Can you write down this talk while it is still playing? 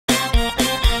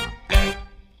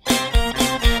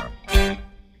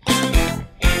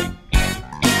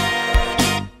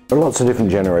There are lots of different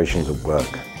generations at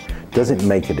work. Does it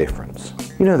make a difference?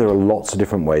 You know, there are lots of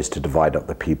different ways to divide up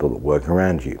the people that work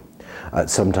around you.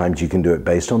 Sometimes you can do it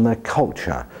based on their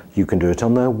culture. You can do it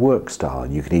on their work style.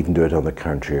 You can even do it on the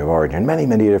country of origin. Many,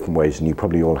 many different ways, and you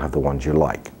probably all have the ones you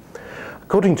like.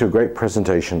 According to a great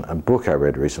presentation and book I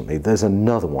read recently, there's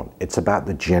another one. It's about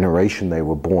the generation they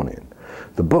were born in.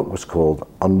 The book was called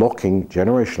Unlocking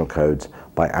Generational Codes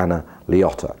by Anna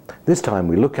Liotta. This time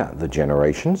we look at the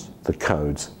generations, the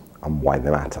codes, and why they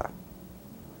matter.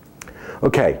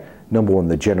 Okay, number one,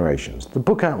 the generations. The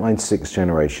book outlines 6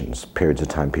 generations, periods of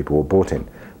time people were brought in,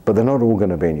 but they're not all going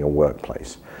to be in your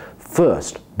workplace.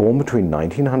 First, born between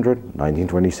 1900 and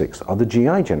 1926 are the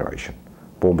GI generation.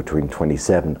 Born between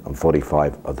 27 and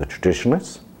 45 are the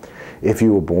traditionalists. If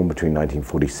you were born between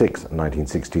 1946 and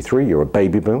 1963, you're a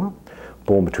baby boomer.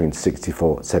 Born between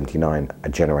 64 and 79, a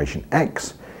Generation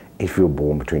X. If you were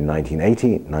born between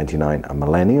 1980 and 99, a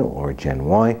millennial or a Gen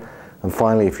Y. And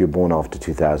finally, if you're born after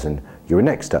 2000, you're a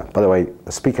Nexter. By the way,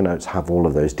 the speaker notes have all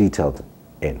of those detailed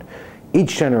in.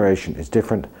 Each generation is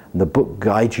different, and the book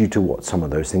guides you to what some of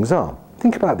those things are.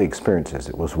 Think about the experiences.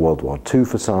 It was World War II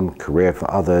for some, Korea for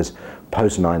others,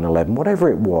 post 9/11,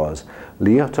 whatever it was.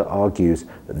 Liotta argues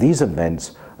that these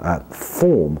events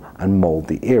form and mold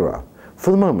the era. For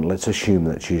the moment, let's assume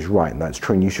that she's right, and that's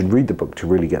true, and you should read the book to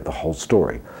really get the whole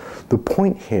story. The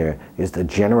point here is that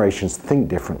generations think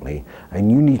differently,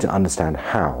 and you need to understand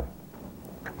how.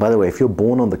 By the way, if you're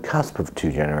born on the cusp of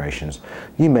 2 generations,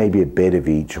 you may be a bit of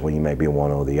each, or you may be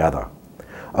one or the other.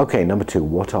 Okay, number 2,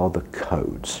 what are the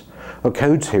codes? Well,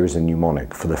 codes here is a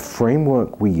mnemonic for the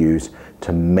framework we use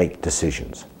to make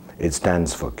decisions. It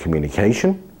stands for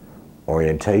communication,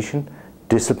 orientation,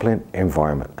 discipline,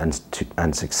 environment,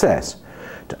 and success.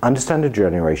 To understand a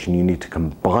generation, you need to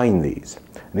combine these.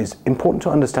 And it's important to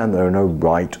understand there are no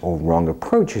right or wrong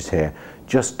approaches here,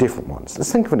 just different ones.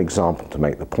 Let's think of an example to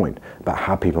make the point about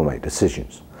how people make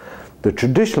decisions. The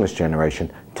traditionalist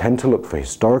generation tend to look for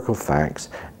historical facts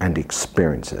and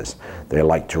experiences. They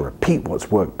like to repeat what's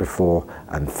worked before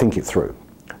and think it through.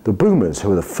 The boomers,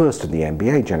 who are the first of the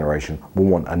MBA generation, will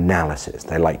want analysis.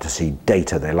 They like to see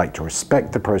data. They like to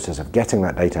respect the process of getting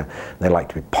that data. They like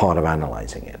to be part of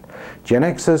analyzing it. Gen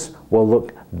Xers, well,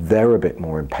 look, they're a bit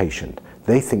more impatient.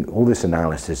 They think all this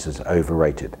analysis is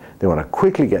overrated. They want to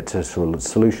quickly get to a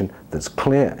solution that's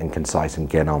clear and concise and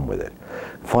get on with it.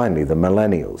 Finally, the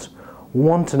millennials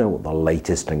want to know what the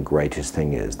latest and greatest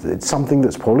thing is. It's something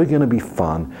that's probably going to be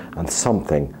fun and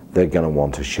something they're going to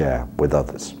want to share with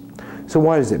others. So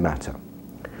why does it matter?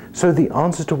 So the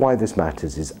answer to why this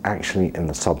matters is actually in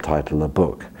the subtitle of the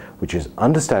book, which is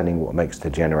understanding what makes the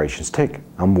generations tick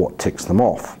and what ticks them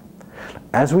off.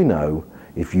 As we know,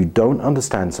 if you don't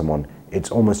understand someone,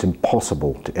 it's almost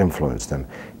impossible to influence them.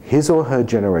 His or her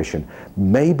generation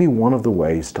may be one of the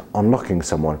ways to unlocking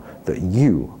someone that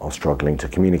you are struggling to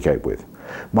communicate with.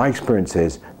 My experience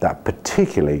is that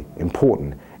particularly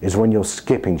important is when you're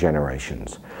skipping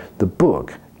generations. The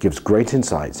book gives great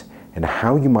insights in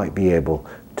how you might be able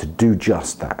to do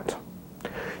just that.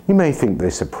 You may think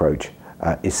this approach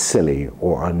is silly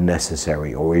or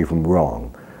unnecessary or even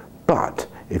wrong, but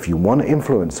if you want to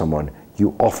influence someone,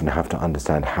 you often have to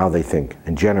understand how they think,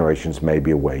 and generations may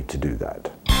be a way to do that.